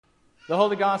The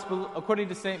Holy Gospel according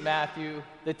to St. Matthew,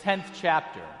 the 10th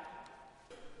chapter.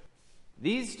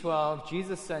 These 12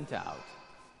 Jesus sent out,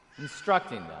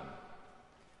 instructing them,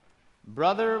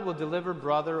 "Brother will deliver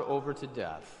brother over to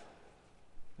death,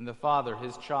 and the father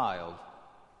his child,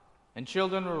 and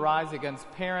children will rise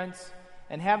against parents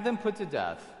and have them put to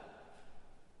death,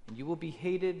 and you will be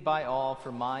hated by all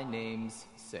for my name's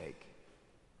sake.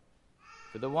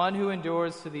 For the one who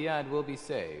endures to the end will be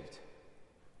saved.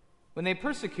 When they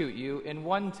persecute you in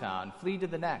one town, flee to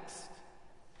the next.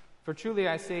 For truly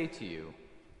I say to you,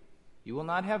 you will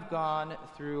not have gone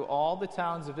through all the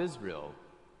towns of Israel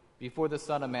before the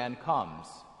Son of Man comes.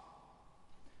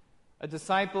 A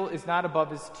disciple is not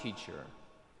above his teacher,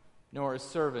 nor a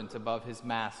servant above his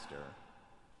master.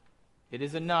 It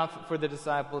is enough for the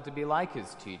disciple to be like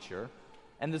his teacher,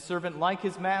 and the servant like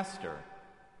his master.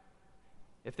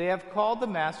 If they have called the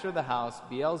master of the house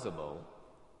Beelzebul,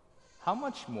 how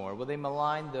much more will they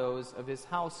malign those of his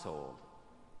household?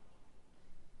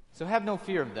 So have no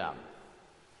fear of them,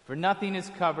 for nothing is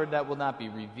covered that will not be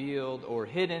revealed, or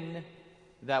hidden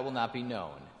that will not be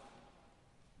known.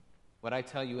 What I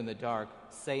tell you in the dark,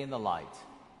 say in the light,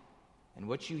 and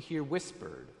what you hear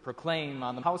whispered, proclaim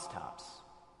on the housetops.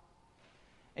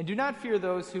 And do not fear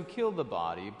those who kill the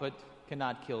body, but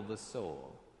cannot kill the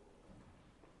soul.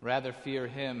 Rather fear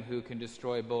him who can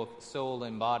destroy both soul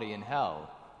and body in hell.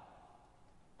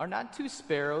 Are not 2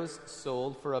 sparrows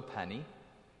sold for a penny?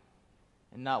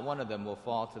 And not one of them will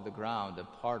fall to the ground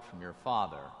apart from your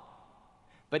Father.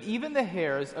 But even the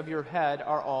hairs of your head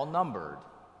are all numbered.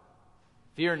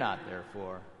 Fear not,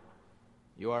 therefore.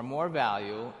 You are more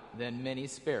valuable than many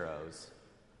sparrows.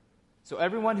 So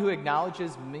everyone who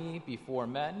acknowledges me before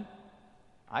men,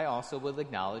 I also will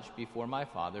acknowledge before my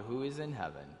Father who is in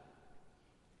heaven.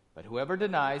 But whoever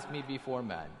denies me before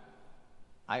men,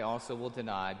 I also will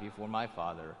deny before my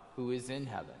Father who is in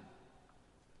heaven."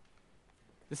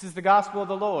 This is the gospel of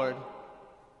the Lord.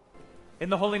 In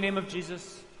the holy name of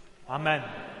Jesus, Amen.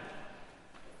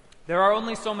 There are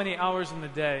only so many hours in the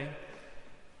day,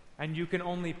 and you can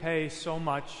only pay so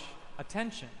much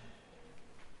attention.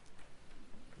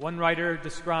 One writer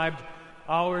described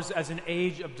ours as an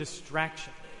age of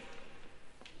distraction,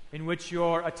 in which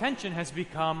your attention has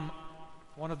become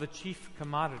one of the chief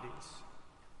commodities.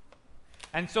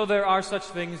 And so there are such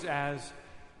things as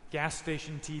gas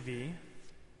station TV,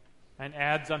 and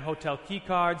ads on hotel key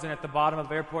cards and at the bottom of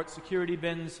airport security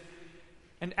bins,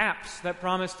 and apps that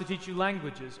promise to teach you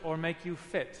languages or make you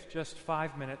fit just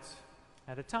 5 minutes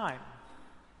at a time.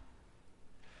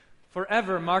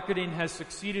 Forever, marketing has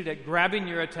succeeded at grabbing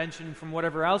your attention from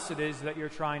whatever else it is that you're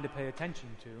trying to pay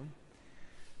attention to.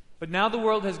 But now the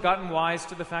world has gotten wise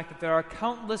to the fact that there are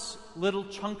countless little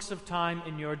chunks of time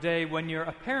in your day when you're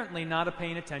apparently not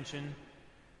paying attention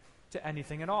to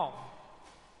anything at all.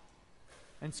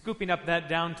 And scooping up that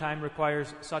downtime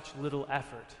requires such little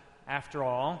effort. After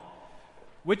all,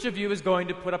 which of you is going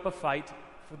to put up a fight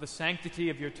for the sanctity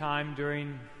of your time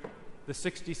during the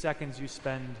 60 seconds you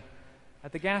spend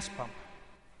at the gas pump?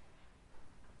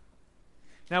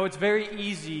 Now, it's very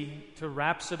easy to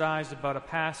rhapsodize about a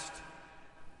past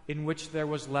in which there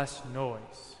was less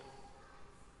noise,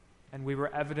 and we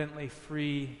were evidently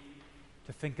free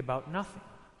to think about nothing.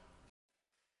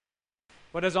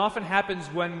 But as often happens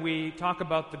when we talk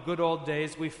about the good old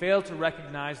days, we fail to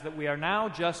recognize that we are now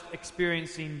just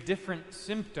experiencing different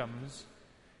symptoms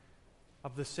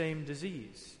of the same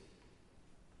disease.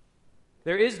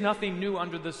 There is nothing new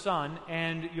under the sun,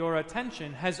 and your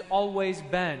attention has always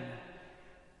been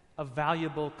a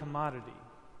valuable commodity.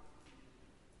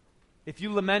 If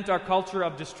you lament our culture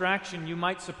of distraction, you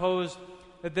might suppose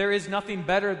that there is nothing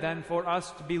better than for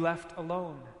us to be left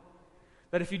alone.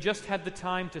 That if you just had the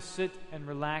time to sit and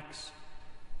relax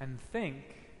and think,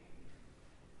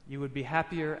 you would be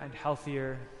happier and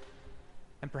healthier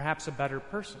and perhaps a better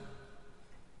person.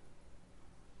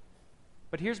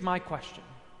 But here's my question.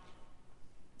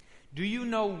 Do you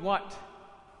know what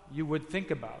you would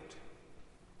think about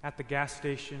at the gas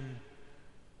station,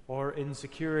 or in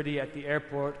security at the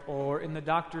airport, or in the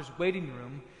doctor's waiting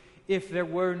room if there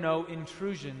were no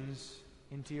intrusions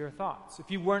into your thoughts,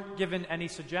 if you weren't given any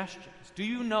suggestions? Do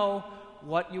you know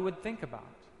what you would think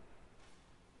about?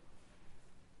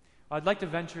 I'd like to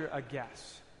venture a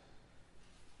guess.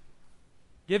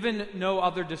 Given no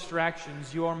other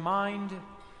distractions, your mind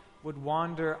would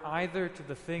wander either to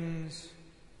the things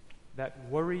that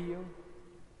worry you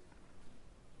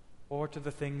or to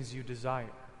the things you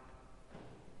desire.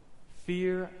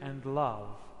 Fear and love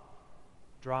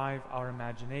drive our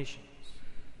imaginations.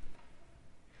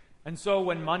 And so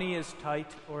when money is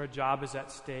tight, or a job is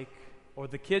at stake, or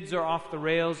the kids are off the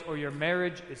rails, or your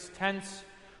marriage is tense,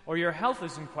 or your health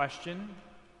is in question,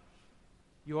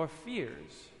 your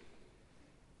fears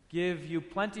give you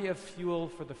plenty of fuel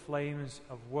for the flames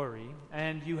of worry,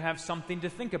 and you have something to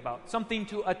think about, something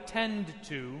to attend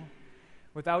to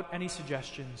without any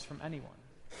suggestions from anyone.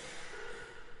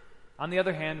 On the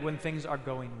other hand, when things are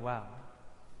going well,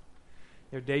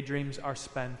 your daydreams are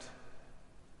spent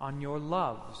on your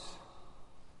loves,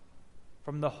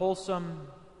 from the wholesome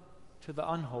to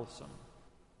the unwholesome.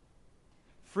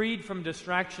 Freed from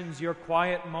distractions, your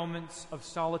quiet moments of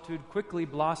solitude quickly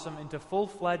blossom into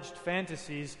full-fledged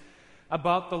fantasies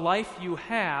about the life you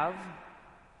have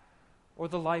or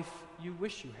the life you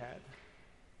wish you had.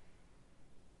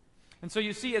 And so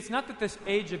you see, it's not that this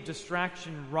age of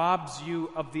distraction robs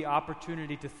you of the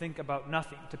opportunity to think about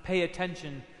nothing, to pay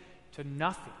attention to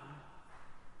nothing.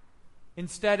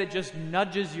 Instead, it just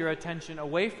nudges your attention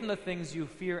away from the things you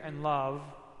fear and love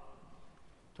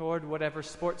toward whatever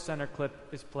Sports Center clip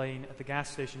is playing at the gas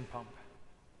station pump.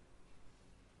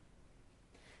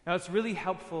 Now, it's really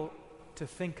helpful to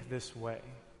think this way,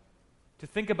 to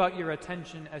think about your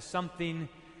attention as something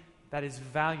that is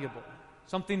valuable,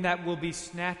 something that will be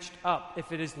snatched up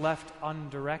if it is left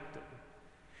undirected.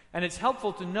 And it's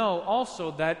helpful to know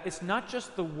also that it's not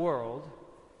just the world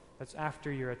that's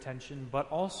after your attention, but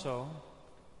also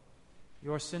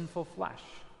your sinful flesh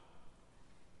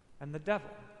and the devil,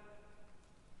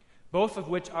 both of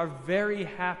which are very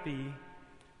happy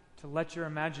to let your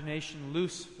imagination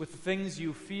loose with the things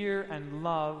you fear and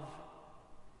love,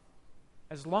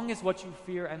 as long as what you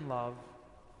fear and love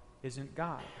isn't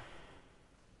God.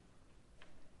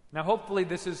 Now, hopefully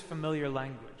this is familiar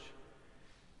language.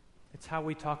 It's how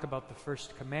we talk about the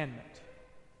first commandment.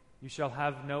 You shall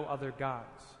have no other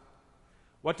gods.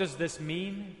 What does this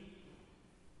mean?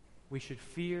 We should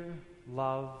fear,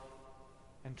 love,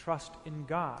 and trust in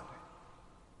God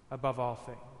above all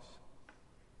things.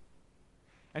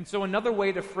 And so another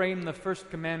way to frame the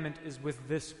first commandment is with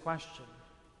this question: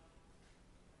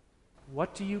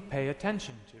 what do you pay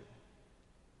attention to?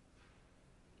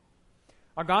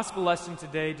 Our gospel lesson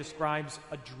today describes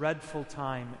a dreadful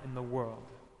time in the world.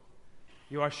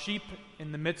 You are sheep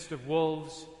in the midst of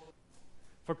wolves.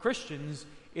 For Christians,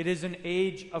 it is an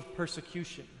age of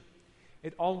persecution.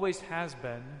 It always has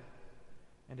been,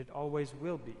 and it always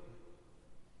will be.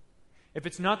 If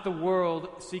it's not the world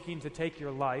seeking to take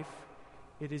your life,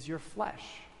 it is your flesh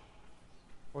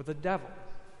or the devil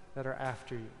that are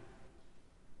after you.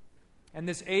 And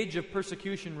this age of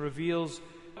persecution reveals,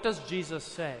 what does Jesus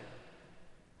say?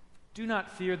 Do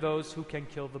not fear those who can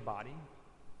kill the body.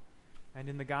 And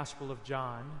in the Gospel of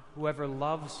John, whoever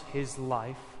loves his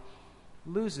life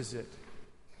loses it.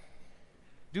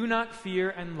 Do not fear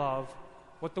and love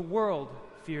what the world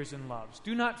fears and loves.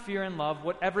 Do not fear and love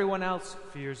what everyone else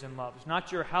fears and loves.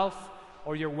 Not your health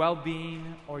or your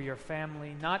well-being or your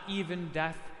family, not even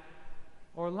death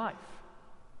or life.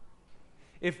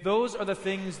 If those are the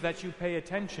things that you pay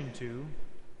attention to,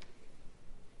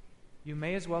 you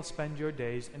may as well spend your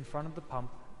days in front of the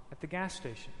pump at the gas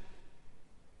station.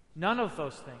 None of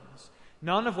those things,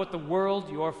 none of what the world,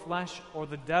 your flesh, or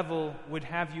the devil would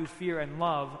have you fear and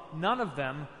love, none of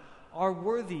them are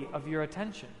worthy of your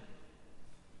attention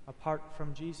apart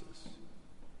from Jesus.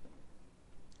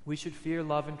 We should fear,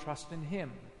 love, and trust in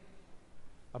Him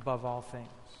above all things.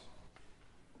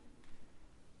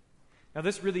 Now,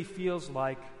 this really feels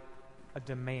like a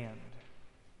demand.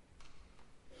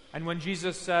 And when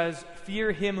Jesus says,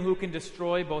 fear him who can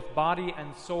destroy both body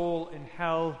and soul in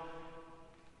hell,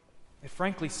 it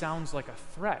frankly sounds like a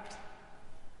threat.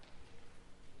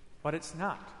 But it's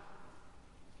not.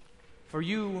 For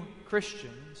you,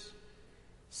 Christians,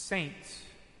 saints,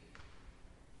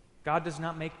 God does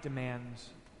not make demands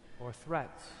or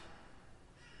threats.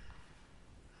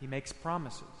 He makes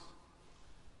promises.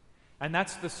 And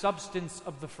that's the substance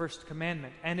of the first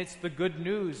commandment. And it's the good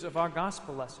news of our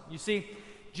gospel lesson. You see,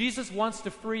 Jesus wants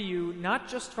to free you not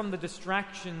just from the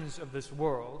distractions of this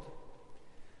world,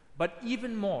 but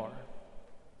even more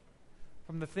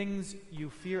from the things you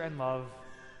fear and love,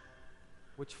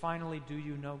 which finally do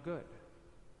you no good,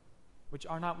 which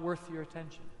are not worth your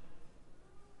attention,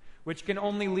 which can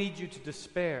only lead you to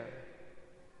despair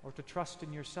or to trust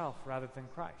in yourself rather than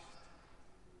Christ.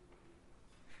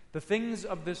 The things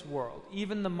of this world,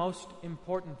 even the most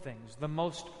important things, the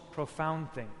most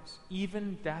profound things,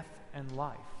 even death and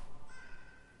life,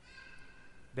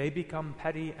 they become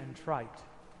petty and trite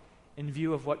in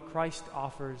view of what Christ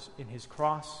offers in His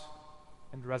cross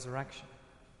and resurrection,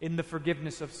 in the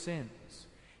forgiveness of sins,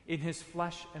 in His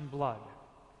flesh and blood.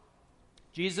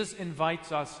 Jesus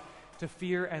invites us to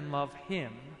fear and love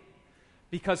Him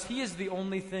because He is the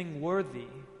only thing worthy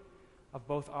of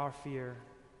both our fear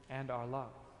and our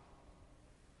love.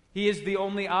 He is the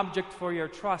only object for your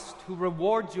trust, who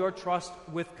rewards your trust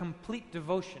with complete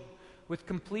devotion, with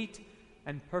complete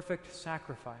and perfect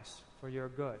sacrifice for your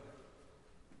good.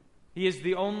 He is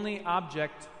the only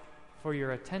object for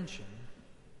your attention,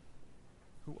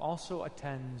 who also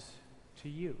attends to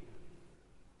you.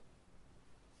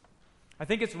 I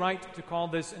think it's right to call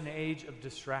this an age of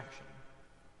distraction.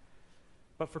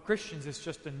 But for Christians, it's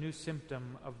just a new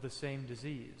symptom of the same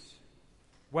disease.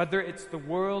 Whether it's the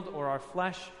world or our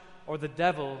flesh or the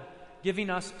devil giving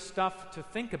us stuff to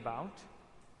think about,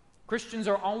 Christians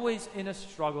are always in a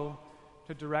struggle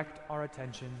to direct our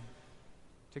attention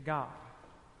to God,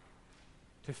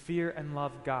 to fear and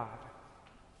love God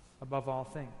above all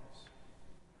things.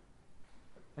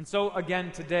 And so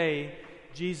again today,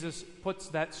 Jesus puts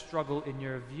that struggle in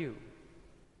your view.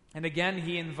 And again,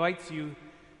 he invites you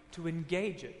to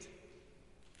engage it,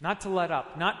 not to let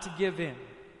up, not to give in,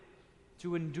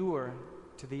 to endure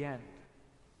to the end,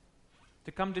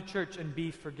 to come to church and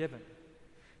be forgiven,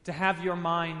 to have your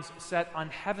minds set on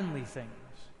heavenly things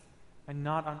and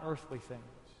not on earthly things,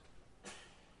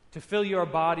 to fill your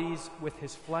bodies with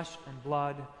his flesh and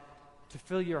blood, to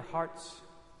fill your hearts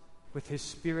with his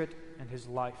spirit and his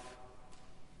life,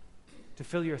 to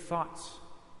fill your thoughts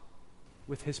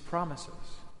with his promises,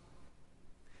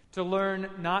 to learn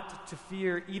not to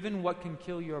fear even what can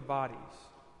kill your bodies,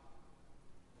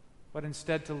 but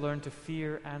instead to learn to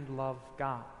fear and love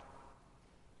God,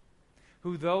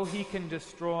 who, though he can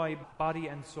destroy body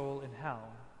and soul in hell,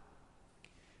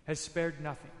 has spared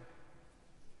nothing,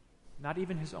 not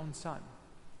even his own Son,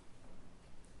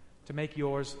 to make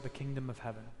yours the kingdom of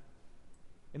heaven.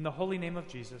 In the holy name of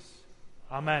Jesus,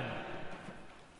 amen.